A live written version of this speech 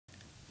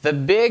The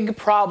big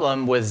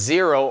problem with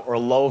zero or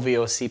low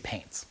VOC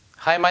paints.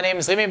 Hi, my name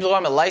is Rémi Blouin.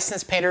 I'm a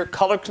licensed painter,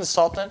 color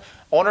consultant,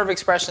 owner of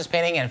Expressions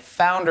Painting, and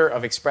founder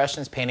of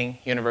Expressions Painting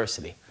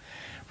University.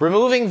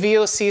 Removing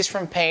VOCs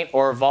from paint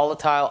or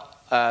volatile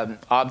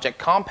object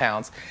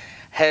compounds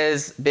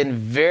has been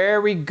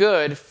very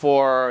good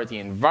for the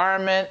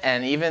environment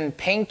and even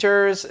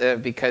painters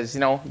because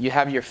you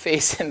have your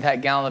face in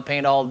that gallon of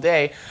paint all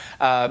day,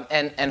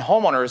 and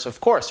homeowners, of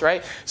course,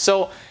 right?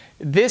 So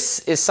this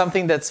is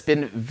something that's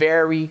been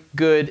very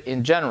good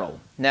in general.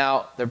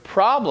 Now, the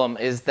problem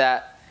is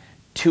that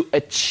to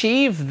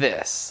achieve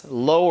this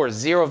low or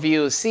zero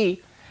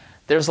VOC,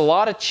 there's a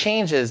lot of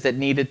changes that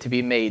needed to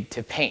be made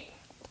to paint.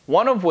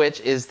 One of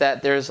which is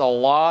that there's a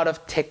lot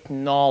of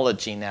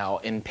technology now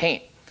in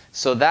paint.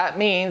 So that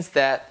means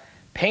that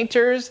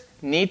painters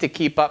need to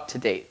keep up to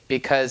date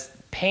because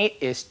paint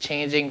is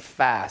changing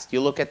fast. You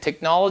look at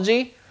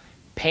technology,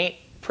 paint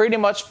pretty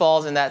much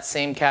falls in that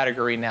same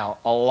category now.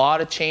 A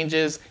lot of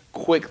changes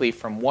quickly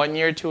from one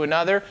year to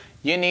another.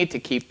 You need to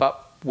keep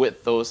up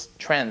with those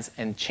trends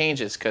and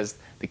changes because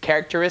the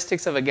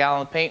characteristics of a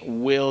gallon of paint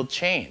will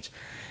change.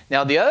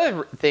 Now, the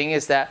other thing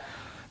is that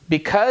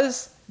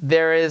because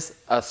there is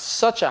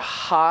such a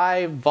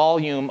high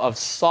volume of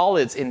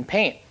solids in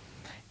paint,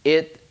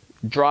 it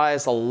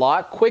dries a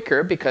lot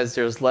quicker because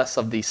there's less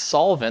of the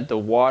solvent, the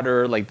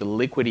water, like the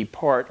liquidy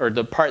part, or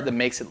the part that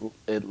makes it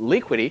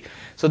liquidy.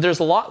 So there's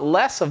a lot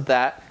less of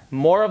that,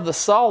 more of the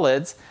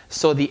solids,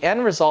 so the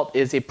end result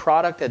is a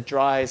product that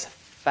dries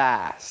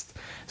fast.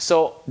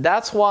 So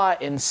that's why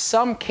in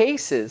some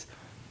cases,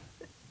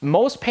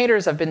 most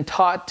painters have been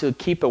taught to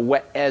keep a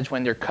wet edge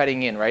when they're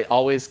cutting in, right?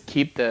 Always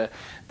keep the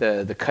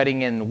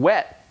cutting in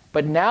wet.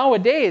 But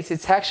nowadays,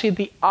 it's actually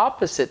the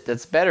opposite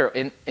that's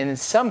better. In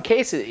some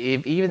cases,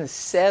 it even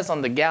says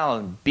on the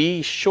gallon,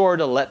 be sure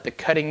to let the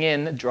cutting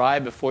in dry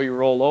before you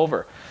roll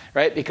over,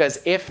 right? Because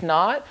if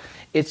not,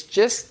 it's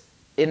just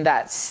in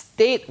that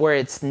state where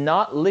it's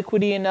not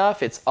liquidy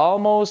enough, it's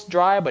almost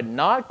dry, but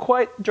not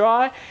quite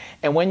dry.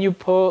 And when you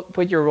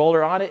put your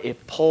roller on it,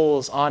 it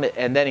pulls on it,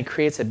 and then it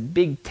creates a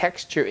big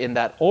texture in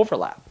that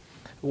overlap.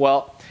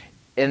 Well,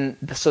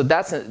 so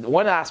that's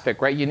one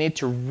aspect, right? You need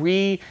to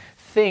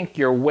rethink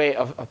your way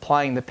of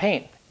applying the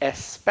paint,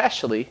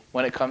 especially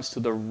when it comes to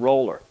the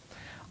roller.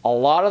 A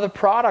lot of the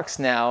products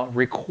now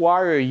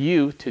require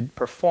you to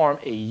perform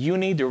a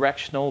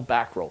unidirectional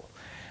back roll.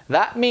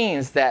 That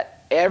means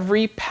that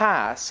every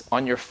pass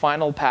on your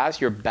final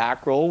pass, your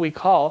back roll we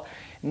call,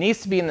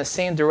 needs to be in the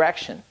same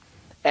direction.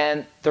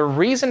 And the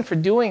reason for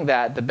doing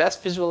that, the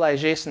best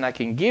visualization I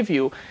can give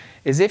you,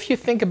 is if you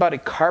think about a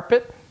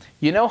carpet.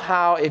 You know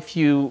how if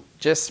you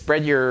just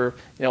spread your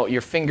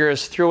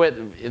fingers through it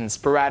in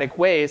sporadic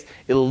ways,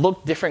 it'll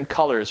look different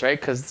colors, right?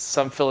 Because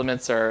some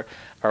filaments are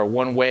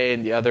one way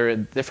and the other a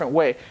different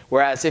way.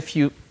 Whereas if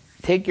you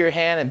take your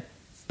hand and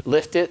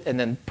lift it and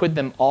then put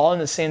them all in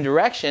the same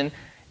direction,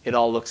 it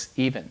all looks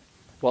even.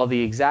 Well,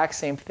 the exact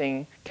same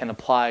thing can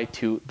apply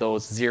to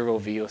those zero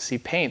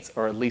VOC paints,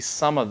 or at least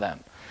some of them.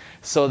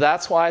 So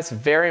that's why it's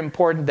very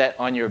important that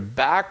on your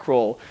back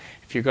roll,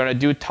 if you're going to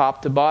do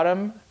top to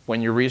bottom,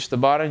 when you reach the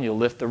bottom, you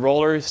lift the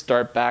roller,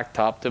 start back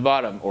top to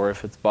bottom. Or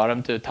if it's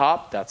bottom to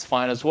top, that's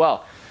fine as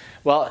well.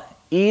 Well,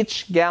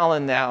 each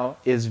gallon now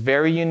is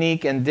very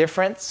unique and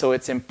different, so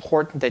it's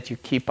important that you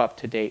keep up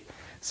to date.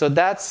 So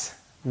that's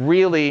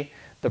really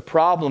the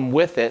problem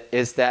with it,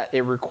 is that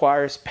it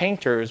requires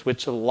painters,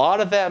 which a lot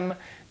of them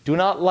do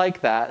not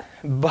like that,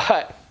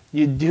 but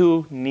you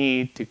do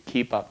need to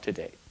keep up to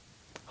date.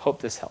 Hope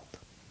this helped.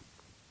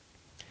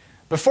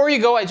 Before you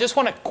go, I just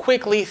want to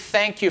quickly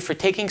thank you for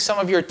taking some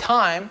of your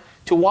time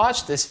to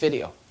watch this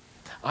video.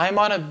 I'm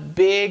on a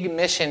big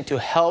mission to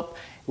help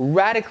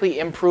radically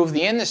improve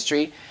the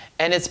industry,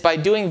 and it's by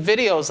doing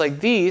videos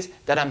like these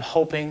that I'm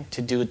hoping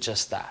to do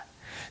just that.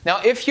 Now,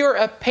 if you're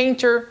a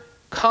painter,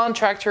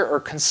 contractor, or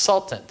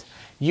consultant,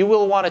 you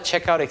will want to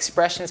check out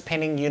Expressions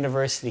Painting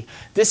University.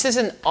 This is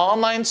an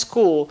online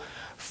school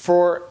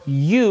for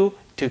you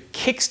to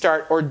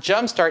kickstart or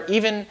jumpstart,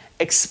 even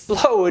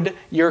explode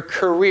your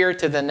career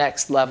to the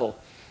next level.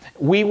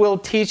 We will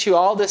teach you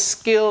all the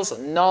skills,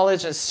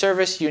 knowledge, and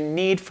service you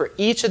need for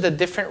each of the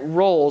different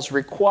roles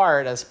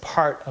required as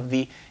part of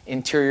the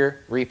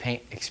interior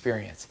repaint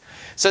experience.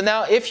 So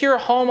now, if you're a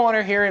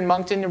homeowner here in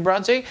Moncton, New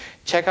Brunswick,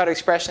 check out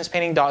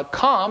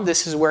expressionspainting.com.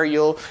 This is where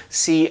you'll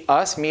see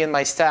us, me and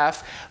my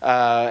staff,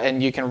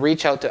 and you can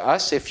reach out to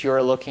us if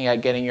you're looking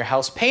at getting your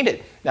house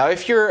painted. Now,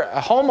 if you're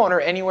a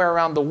homeowner anywhere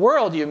around the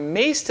world, you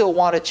may still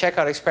want to check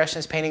out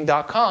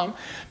expressionspainting.com,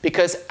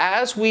 because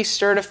as we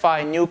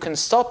certify new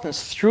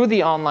consultants through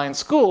the online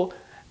school,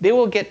 they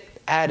will get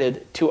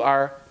added to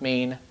our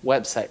main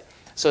website.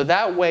 So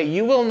that way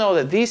you will know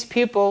that these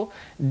people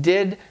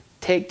did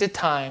take the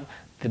time,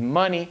 the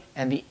money,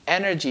 and the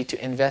energy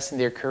to invest in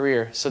their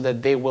career so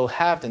that they will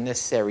have the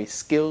necessary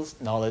skills,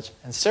 knowledge,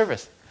 and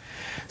service.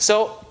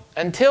 So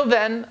until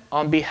then,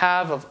 on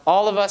behalf of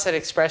all of us at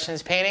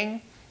Expressions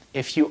Painting,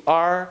 if you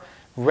are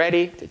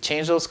ready to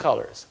change those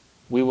colors,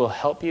 we will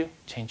help you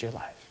change your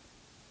life.